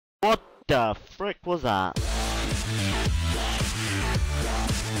What the frick was that?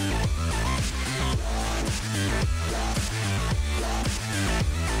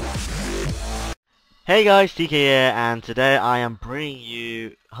 Hey guys, TK here, and today I am bringing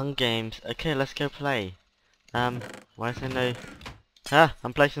you Hunger Games. Okay, let's go play. Why is there no...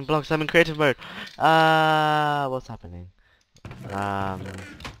 I'm placing blocks, I'm in creative mode. What's happening?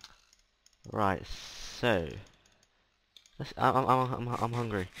 Right, so... I'm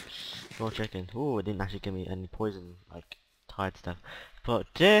hungry. More chicken. Ooh, it didn't actually give me any poison, like, tired stuff. But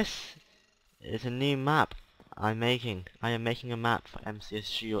this is a new map I'm making. I am making a map for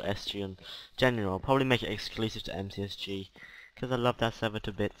MCSG or SG in general. I'll probably make it exclusive to MCSG because I love that server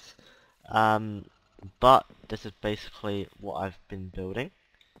to bits. But this is basically what I've been building.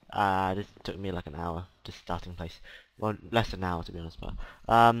 This took me like an hour, just starting place. Well, less than an hour to be honest, but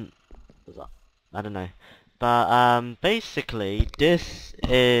I don't know. But basically this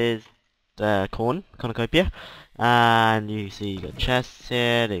is the cornucopia, and you see you got chests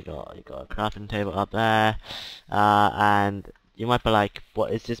here. You got a crafting table up there, and you might be like,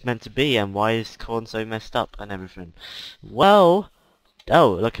 what is this meant to be, and why is corn so messed up and everything? Well,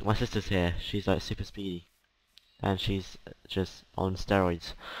 oh look, at my sister's here. She's like super speedy, and she's just on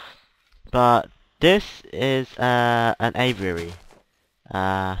steroids. But this is an aviary,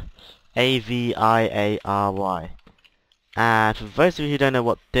 Aviary. And for those of you who don't know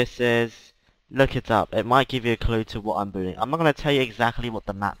what this is, look it up. It might give you a clue to what I'm building. I'm not going to tell you exactly what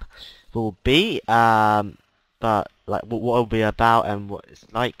the map will be, but like what it'll be about and what it's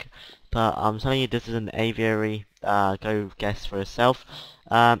like. But I'm telling you, this is an aviary. Go guess for yourself.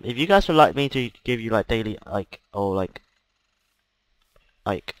 If you guys would like me to give you like daily, regular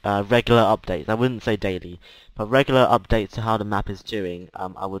updates, I wouldn't say daily, but regular updates to how the map is doing,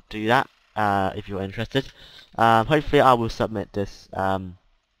 I would do that. If you're interested. Hopefully I will submit this to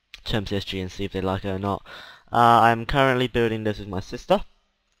MCSG and see if they like it or not. I'm currently building this with my sister.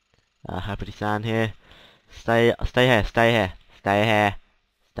 Happy to stand here. Stay here, stay here, stay here,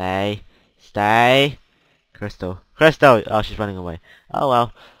 stay. Crystal. Oh, she's running away. Oh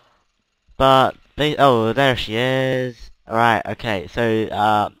well. But, oh, there she is. Alright, okay,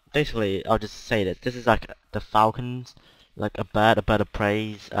 so, basically, I'll just say this. This is like the falcons, like a bird of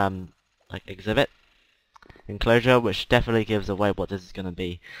prey's, like exhibit enclosure, which definitely gives away what this is gonna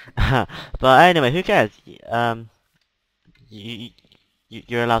be. But anyway, who cares? You,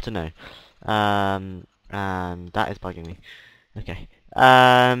 you're allowed to know. And that is bugging me. Okay.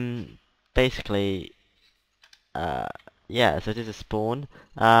 Basically, yeah. So this is spawn.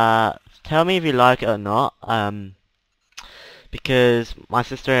 Tell me if you like it or not. Because my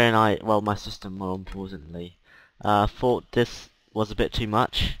sister and I, well, my sister more importantly, thought this was a bit too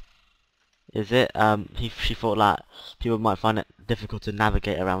much. Is it? She thought that people might find it difficult to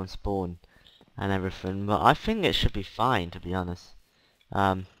navigate around spawn and everything, but I think it should be fine, to be honest.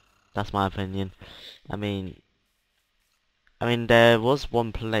 That's my opinion. I mean, there was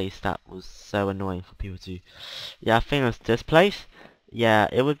one place that was so annoying for people to. Yeah, I think it was this place. Yeah,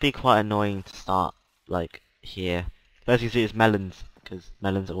 it would be quite annoying to start like here. First you see it's melons, because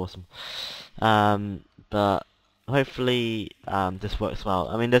melons are awesome. But hopefully this works well.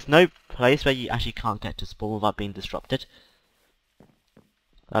 I mean, there's no place where you actually can't get to spawn without being disrupted.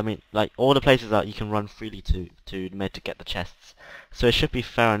 I mean, like all the places that you can run freely to get the chests. So it should be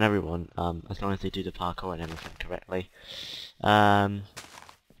fair on everyone, as long as they do the parkour and everything correctly.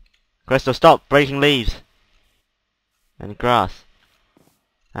 Crystal, stop breaking leaves and grass.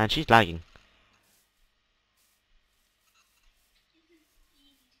 And she's lagging.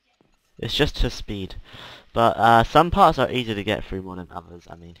 It's just her speed. But some parts are easier to get through more than others.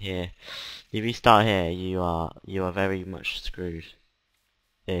 I mean, here, if you start here, you are very much screwed,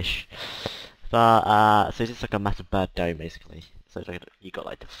 ish. But so it's just like a massive bird dome basically. So it's like you got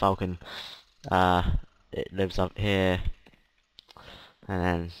like the falcon. It lives up here, and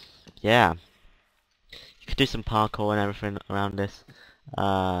then yeah, you could do some parkour and everything around this.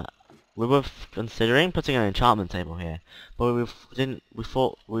 We were considering putting an enchantment table here, but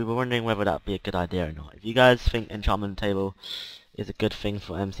we were wondering whether that would be a good idea or not. If you guys think enchantment table is a good thing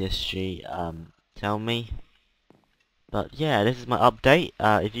for MCSG, tell me. But yeah, this is my update.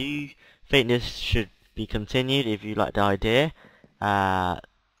 If you think this should be continued, if you like the idea, tell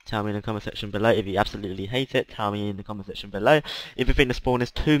me in the comment section below. If you absolutely hate it, tell me in the comment section below. If you think the spawn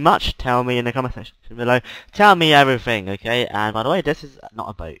is too much, tell me in the comment section below. Tell me everything, okay? And by the way, this is not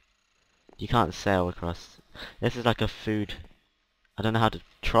a boat. You can't sail across. This is like a food. I don't know how to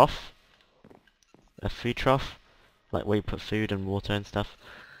trough. A food trough, like where you put food and water and stuff.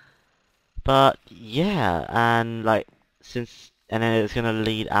 But yeah, and like since and then it's gonna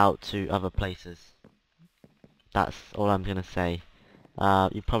lead out to other places. That's all I'm gonna say.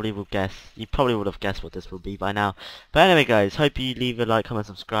 You probably would have guessed what this will be by now. But anyway guys, hope you leave a like, comment,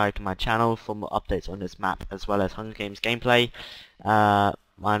 subscribe to my channel for more updates on this map as well as Hunger Games gameplay.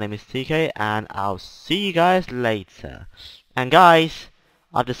 My name is TK and I'll see you guys later. And guys,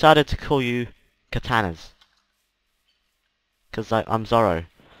 I've decided to call you Katanas. Because I'm Zorro.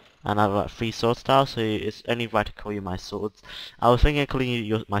 And I've got 3 sword styles, so it's only right to call you my swords. I was thinking of calling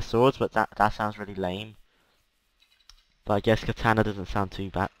you my swords, but that sounds really lame. But I guess katana doesn't sound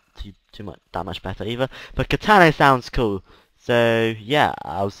too much better either. But katana sounds cool. So yeah,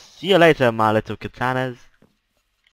 I'll see you later, my little katanas.